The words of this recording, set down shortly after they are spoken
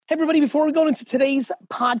Hey, everybody, before we go into today's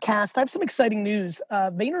podcast, I have some exciting news.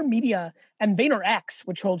 VaynerMedia and VaynerX,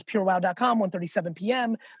 which holds purewow.com, 1:37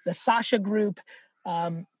 p.m., the Sasha Group,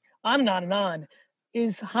 on and on and on,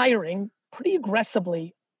 is hiring pretty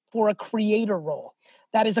aggressively for a creator role.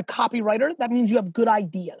 That is a copywriter. That means you have good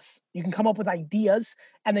ideas. You can come up with ideas,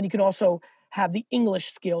 and then you can also have the English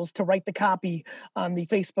skills to write the copy on the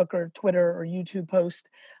Facebook or Twitter or YouTube post.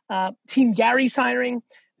 Team Gary's hiring.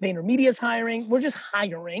 VaynerMedia's hiring. We're just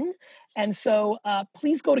hiring. And so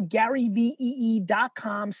please go to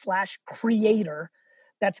GaryVee.com/creator.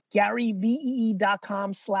 That's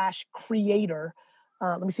GaryVee.com/creator.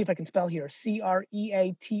 Let me see if I can spell here.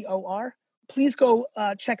 CREATOR. Please go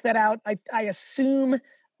check that out. I assume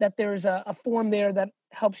that there's a form there that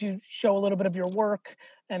helps you show a little bit of your work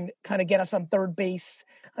and kind of get us on third base.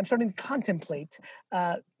 I'm starting to contemplate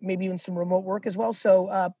maybe even some remote work as well.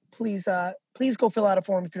 So please go fill out a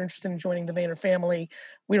form if you're interested in joining the Vayner family.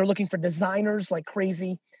 We are looking for designers like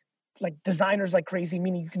crazy,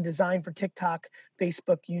 meaning you can design for TikTok,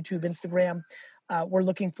 Facebook, YouTube, Instagram. We're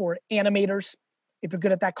looking for animators. If you're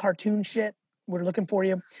good at that cartoon shit, we're looking for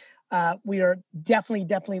you. We are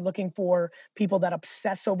definitely looking for people that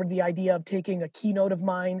obsess over the idea of taking a keynote of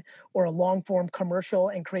mine or a long form commercial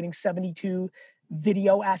and creating 72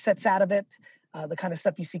 video assets out of it, the kind of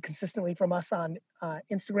stuff you see consistently from us on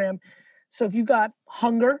Instagram. So if you've got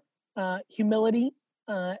hunger, humility,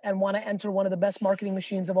 and want to enter one of the best marketing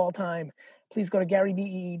machines of all time, please go to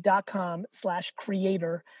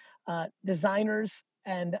GaryVee.com/creator, designers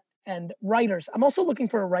and writers. I'm also looking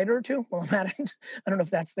for a writer or two. Well, I'm at it. I don't know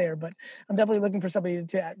if that's there, but I'm definitely looking for somebody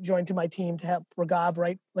to join to my team to help Ragav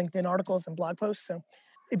write LinkedIn articles and blog posts. So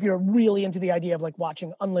if you're really into the idea of like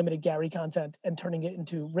watching unlimited Gary content and turning it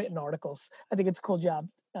into written articles, I think it's a cool job.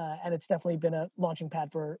 And it's definitely been a launching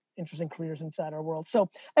pad for interesting careers inside our world. So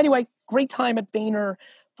anyway, great time at Vayner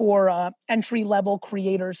for entry-level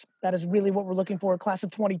creators. That is really what we're looking for. Class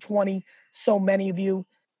of 2020, so many of you,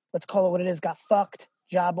 let's call it what it is, got fucked.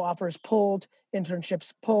 Job offers pulled,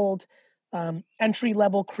 internships pulled,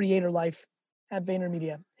 entry-level creator life at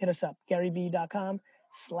VaynerMedia. Hit us up,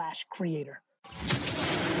 GaryVee.com/creator.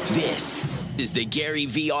 This is the Gary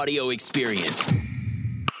V audio experience.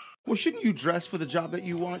 Well, shouldn't you dress for the job that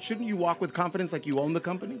you want? Shouldn't you walk with confidence like you own the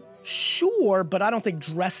company? Sure, but I don't think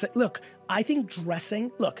I think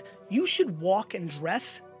dressing, you should walk and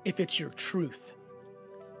dress if it's your truth.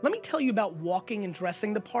 Let me tell you about walking and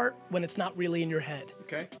dressing the part when it's not really in your head.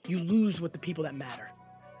 Okay. You lose with the people that matter.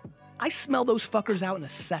 I smell those fuckers out in a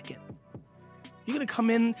second. You're gonna come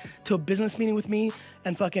in to a business meeting with me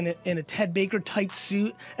and fucking in a Ted Baker tight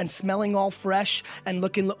suit and smelling all fresh and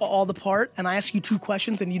looking all the part, and I ask you 2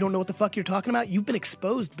 questions and you don't know what the fuck you're talking about? You've been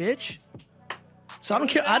exposed, bitch. So I don't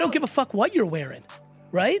care. I don't give a fuck what you're wearing.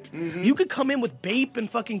 Right? Mm-hmm. You could come in with Bape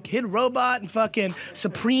and fucking Kid Robot and fucking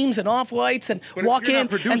Supremes and Off-Whites and walk in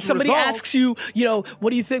and somebody asks you, what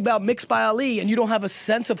do you think about Mixed by Ali? And you don't have a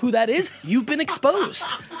sense of who that is. You've been exposed.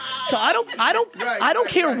 So I don't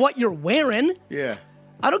care what you're wearing. Yeah.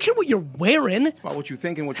 I don't care what you're wearing. It's about what you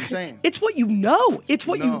think and what you're saying. It's what you know. It's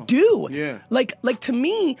what you do. Yeah. Like to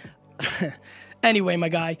me, anyway, my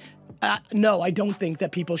guy, no, I don't think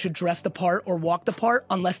that people should dress the part or walk the part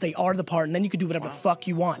unless they are the part, and then you can do whatever the fuck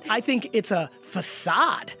you want. I think it's a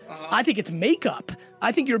facade. I think it's makeup.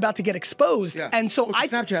 I think you're about to get exposed. Yeah. And so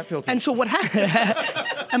Snapchat filter. And so what happened?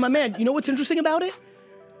 And my man, you know what's interesting about it?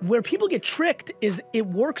 Where people get tricked is it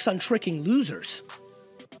works on tricking losers.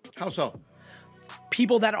 How so?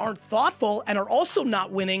 People that aren't thoughtful and are also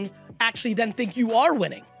not winning actually then think you are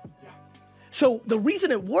winning. So the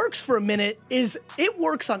reason it works for a minute is it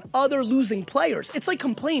works on other losing players. It's like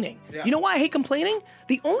complaining. Yeah. You know why I hate complaining?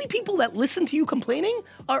 The only people that listen to you complaining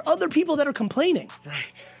are other people that are complaining. Right.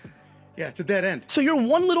 Yeah, it's a dead end. So you're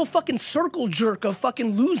one little fucking circle jerk of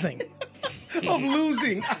fucking losing. Of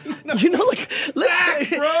losing. Listen, Back,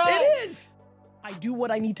 bro. It is. I do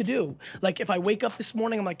what I need to do. Like if I wake up this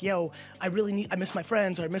morning, I'm like, I miss my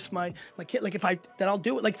friends or I miss my kid. Like then I'll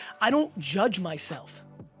do it. Like I don't judge myself.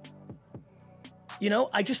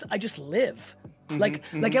 I just live.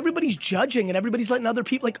 Mm-hmm, like everybody's judging and everybody's letting other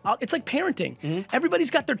people, it's like parenting. Mm-hmm.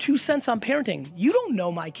 Everybody's got their 2 cents on parenting. You don't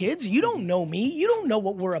know my kids. You don't know me. You don't know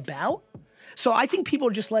what we're about. So I think people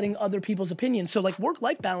are just letting other people's opinions. So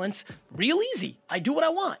work-life balance, real easy. I do what I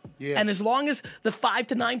want. Yeah. And as long as the 5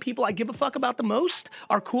 to 9 people I give a fuck about the most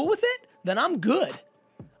are cool with it, then I'm good.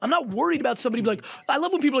 I'm not worried about somebody like, I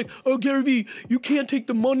love when people are like, oh, GaryVee, you can't take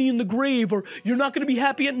the money in the grave or you're not going to be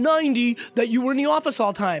happy at 90 that you were in the office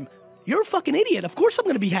all the time. you're a fucking idiot. Of course I'm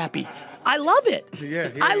going to be happy. I love it.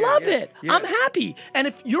 I love it. Yeah. I'm happy. And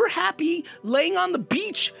if you're happy laying on the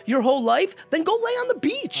beach your whole life, then go lay on the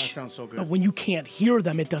beach. That sounds so good. But when you can't hear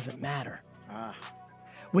them, it doesn't matter.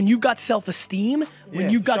 When you've got self-esteem, when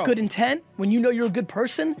you've got good intent, when you know you're a good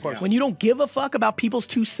person, when you don't give a fuck about people's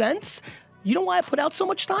 2 cents, you know why I put out so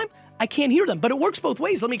much time? I can't hear them. But it works both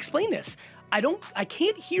ways. Let me explain this. I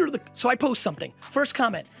can't hear so I post something. First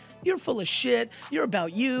comment. You're full of shit. You're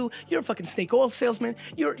about you. You're a fucking snake oil salesman.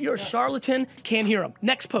 You're a charlatan. Can't hear them.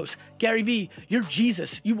 Next post. GaryVee, you're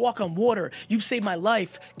Jesus. You walk on water. You've saved my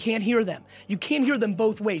life. Can't hear them. You can't hear them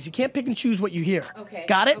both ways. You can't pick and choose what you hear. Okay.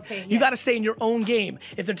 Got it? Okay, You got to stay in your own game.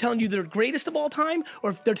 If they're telling you they're greatest of all time,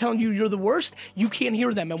 or if they're telling you you're the worst, you can't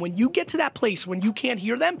hear them. And when you get to that place when you can't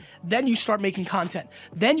hear them, then you start making content.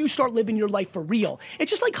 Then you start living your life for real.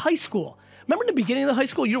 It's just like high school. Remember in the beginning of the high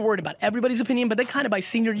school, you're worried about everybody's opinion, but then kind of by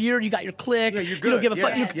senior year, you got your clique. Yeah, you're good. You don't give a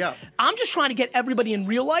fuck. Yeah. I'm just trying to get everybody in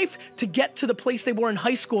real life to get to the place they were in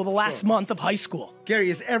high school the last month of high school. Gary,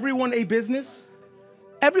 is everyone a business?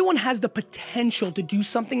 Everyone has the potential to do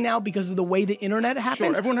something now because of the way the internet happens.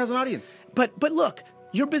 Sure, everyone has an audience. But look,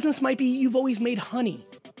 your business might be you've always made honey.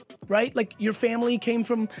 Right? Like your family came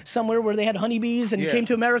from somewhere where they had honeybees and you came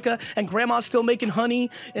to America and grandma's still making honey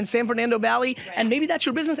in San Fernando Valley. Right. And maybe that's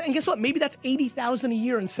your business. And guess what? Maybe that's $80,000 a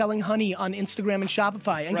year in selling honey on Instagram and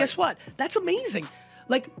Shopify. And guess what? That's amazing.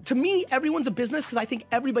 Like to me, everyone's a business because I think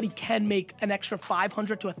everybody can make an extra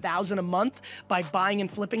 $500 to $1,000 a month by buying and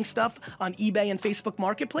flipping stuff on eBay and Facebook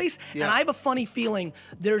Marketplace. Yeah. And I have a funny feeling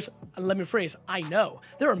let me rephrase, I know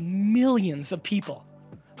there are millions of people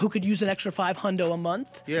who could use an extra $500 a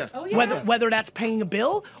month. Yeah. Oh, yeah. Whether that's paying a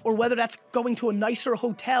bill or whether that's going to a nicer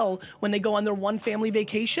hotel when they go on their one family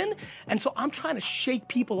vacation. And so I'm trying to shake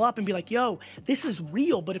people up and be like, yo, this is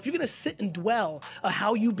real. But if you're gonna sit and dwell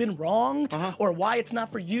how you've been wronged or why it's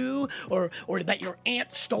not for you or that your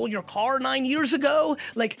aunt stole your car 9 years ago,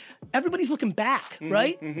 like everybody's looking back,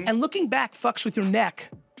 right? And looking back fucks with your neck.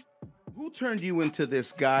 Who turned you into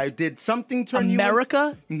this guy? Did something turn you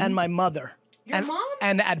America and my mother. Your mom?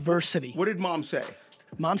 And adversity. What did mom say?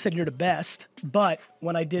 Mom said, you're the best. But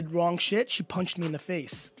when I did wrong shit, she punched me in the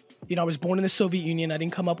face. You know, I was born in the Soviet Union. I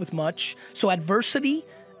didn't come up with much. So adversity,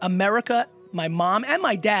 America, my mom, and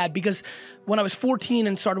my dad, because when I was 14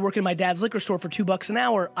 and started working at my dad's liquor store for $2 an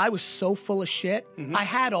hour, I was so full of shit. I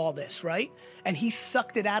had all this, right? And he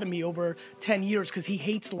sucked it out of me over 10 years because he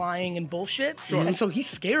hates lying and bullshit. And so he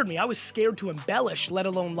scared me. I was scared to embellish, let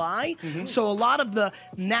alone lie. So a lot of the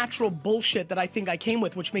natural bullshit that I think I came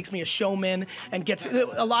with, which makes me a showman and gets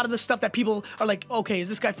a lot of the stuff that people are like, okay, is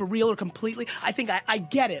this guy for real or completely? I think I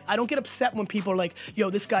get it. I don't get upset when people are like, yo,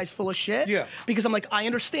 this guy's full of shit. Yeah. Because I'm like, I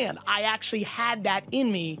understand. I actually had that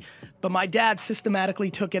in me, but my dad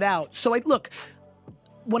systematically took it out. So look,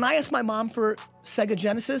 when I asked my mom for Sega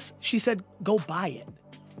Genesis, she said, go buy it.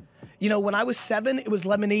 You know, when I was 7, it was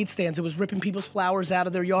lemonade stands. It was ripping people's flowers out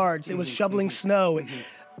of their yards. It was shoveling snow.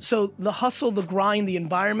 So the hustle, the grind, the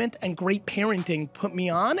environment, and great parenting put me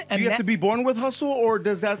on. And Do you have to be born with hustle, or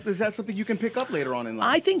is that something you can pick up later on in life?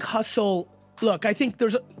 I think hustle. Look, I think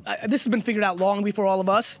this has been figured out long before all of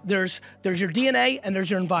us. There's your DNA and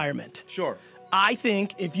there's your environment. Sure. I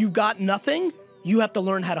think if you've got nothing, you have to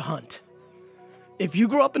learn how to hunt. If you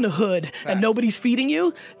grow up in the hood and nobody's feeding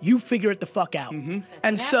you, you figure it the fuck out.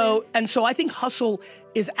 And so I think hustle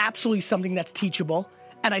is absolutely something that's teachable.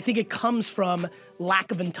 And I think it comes from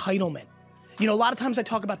lack of entitlement. You know, a lot of times I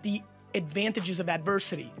talk about the advantages of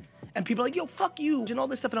adversity. And people are like, yo, fuck you, and all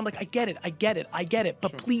this stuff. And I'm like, I get it.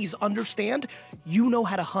 But please understand, you know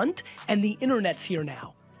how to hunt, and the internet's here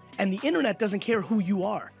now. And the internet doesn't care who you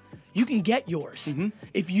are. You can get yours.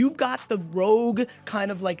 If you've got the rogue kind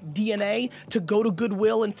of like DNA to go to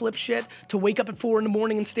Goodwill and flip shit, to wake up at 4 a.m.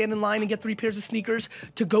 and stand in line and get 3 pairs of sneakers,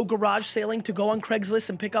 to go garage sailing, to go on Craigslist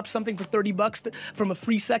and pick up something for $30 from a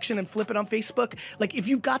free section and flip it on Facebook. Like if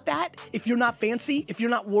you've got that, if you're not fancy, if you're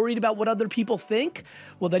not worried about what other people think,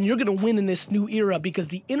 well then you're gonna win in this new era because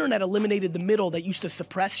the internet eliminated the middle that used to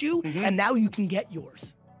suppress you and now you can get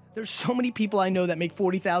yours. There's so many people I know that make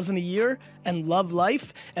 $40,000 a year and love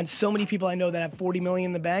life, and so many people I know that have $40 million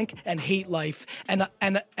in the bank and hate life. And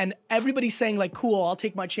everybody's saying like, cool, I'll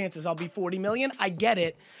take my chances. I'll be 40 million. I get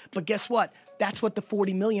it, but guess what? That's what the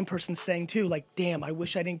 40 million person's saying too. Like, damn, I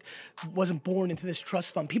wish I wasn't born into this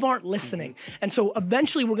trust fund. People aren't listening, and so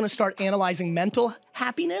eventually we're gonna start analyzing mental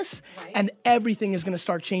happiness, and everything is gonna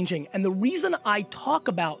start changing. And the reason I talk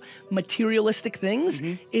about materialistic things,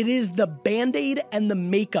 it is the Band-Aid and the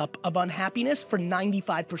makeup of unhappiness for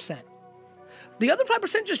 95%. The other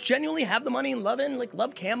 5% just genuinely have the money and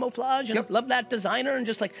love camouflage and love that designer and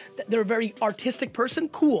just like they're a very artistic person.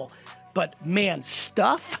 Cool. But man,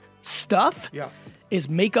 stuff is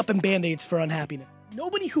makeup and Band-Aids for unhappiness.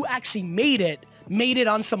 Nobody who actually made it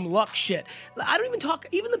on some luck shit. I don't even talk,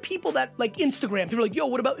 even the people that like Instagram, people are like, yo,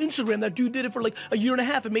 what about Instagram? That dude did it for like a year and a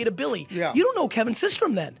half and made a billy. Yeah. You don't know Kevin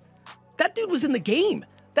Systrom then. That dude was in the game.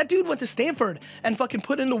 That dude went to Stanford and fucking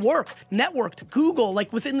put into work, networked, Google,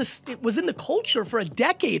 like was in the culture for a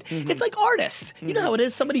decade. It's like artists. You know how it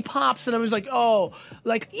is. Somebody pops and I was like, oh,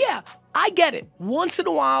 like, yeah, I get it. Once in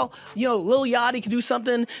a while, you know, Lil Yachty can do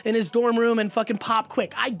something in his dorm room and fucking pop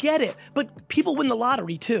quick. I get it. But people win the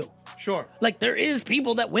lottery too. Sure. Like there is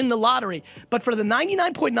people that win the lottery, but for the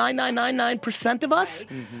 99.9999% of us,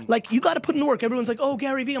 like you got to put in the work. Everyone's like, "Oh,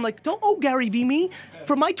 GaryVee." I'm like, "Don't GaryVee me."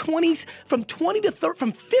 For my 20s, from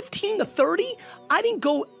 15 to 30, I didn't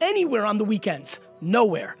go anywhere on the weekends.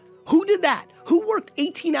 Nowhere. Who did that? Who worked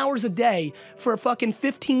 18 hours a day for fucking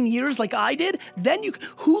 15 years like I did?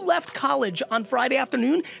 Who left college on Friday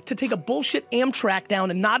afternoon to take a bullshit Amtrak down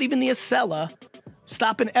and not even the Acela,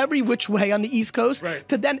 stopping every which way on the East Coast,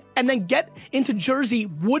 to then get into Jersey,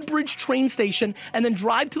 Woodbridge train station, and then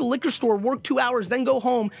drive to the liquor store, work 2 hours, then go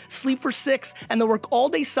home, sleep for 6, and then work all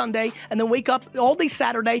day Sunday, and then wake up all day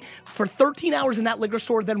Saturday for 13 hours in that liquor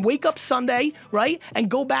store, then wake up Sunday, right, and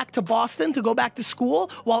go back to Boston to go back to school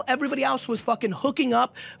while everybody else was fucking hooking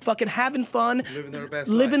up, fucking having fun,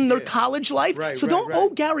 living their college life. So don't owe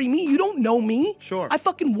Gary me. You don't know me. Sure. I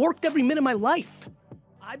fucking worked every minute of my life.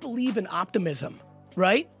 I believe in optimism.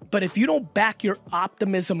 Right? But if you don't back your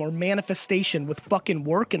optimism or manifestation with fucking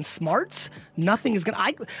work and smarts, nothing is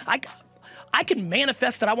gonna. I can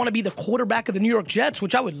manifest that I want to be the quarterback of the New York Jets,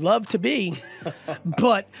 which I would love to be.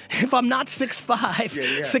 But if I'm not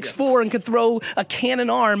 6'5", 6'4", and can throw a cannon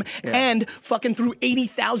arm and fucking threw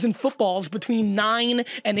 80,000 footballs between 9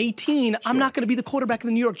 and 18, I'm not going to be the quarterback of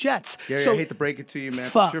the New York Jets. Gary, so, I hate to break it to you, man.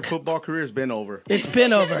 Fuck. Your football career's been over. It's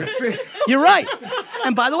been over. You're right.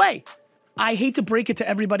 And by the way, I hate to break it to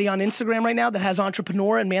everybody on Instagram right now that has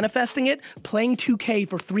entrepreneur and manifesting it, playing 2K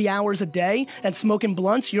for 3 hours a day and smoking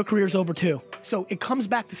blunts, your career's over too. So it comes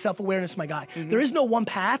back to self-awareness, my guy. There is no one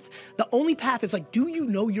path. The only path is like, do you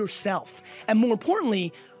know yourself? And more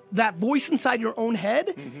importantly, that voice inside your own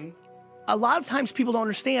head, a lot of times people don't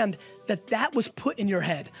understand that was put in your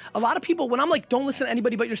head. A lot of people, when I'm like, don't listen to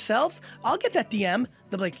anybody but yourself, I'll get that DM.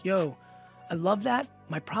 They'll be like, yo, I love that.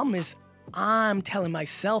 My problem is I'm telling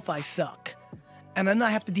myself I suck. And then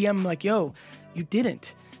I have to DM them like, yo, you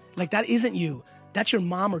didn't. Like, that isn't you. That's your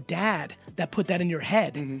mom or dad that put that in your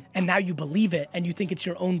head. And now you believe it and you think it's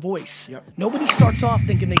your own voice. Nobody starts off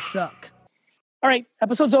thinking they suck. All right,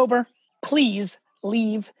 episode's over. Please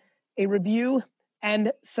leave a review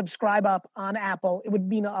and subscribe up on Apple. It would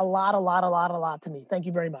mean a lot to me. Thank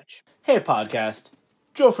you very much. Hey, podcast.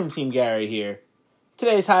 Joe from Team Gary here.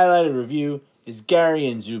 Today's highlighted review is Gary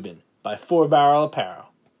and Zubin by 4 Barrel Apparel.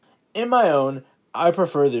 In my own, I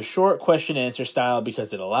prefer the short question-answer style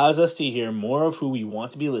because it allows us to hear more of who we want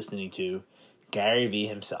to be listening to, GaryVee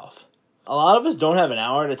himself. A lot of us don't have an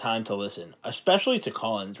hour at a time to listen, especially to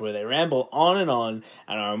call-ins where they ramble on and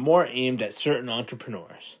are more aimed at certain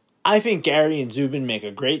entrepreneurs. I think Gary and Zubin make a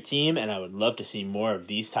great team, and I would love to see more of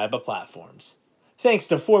these type of platforms. Thanks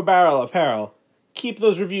to 4 Barrel Apparel. Keep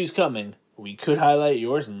those reviews coming. We could highlight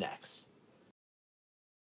yours next.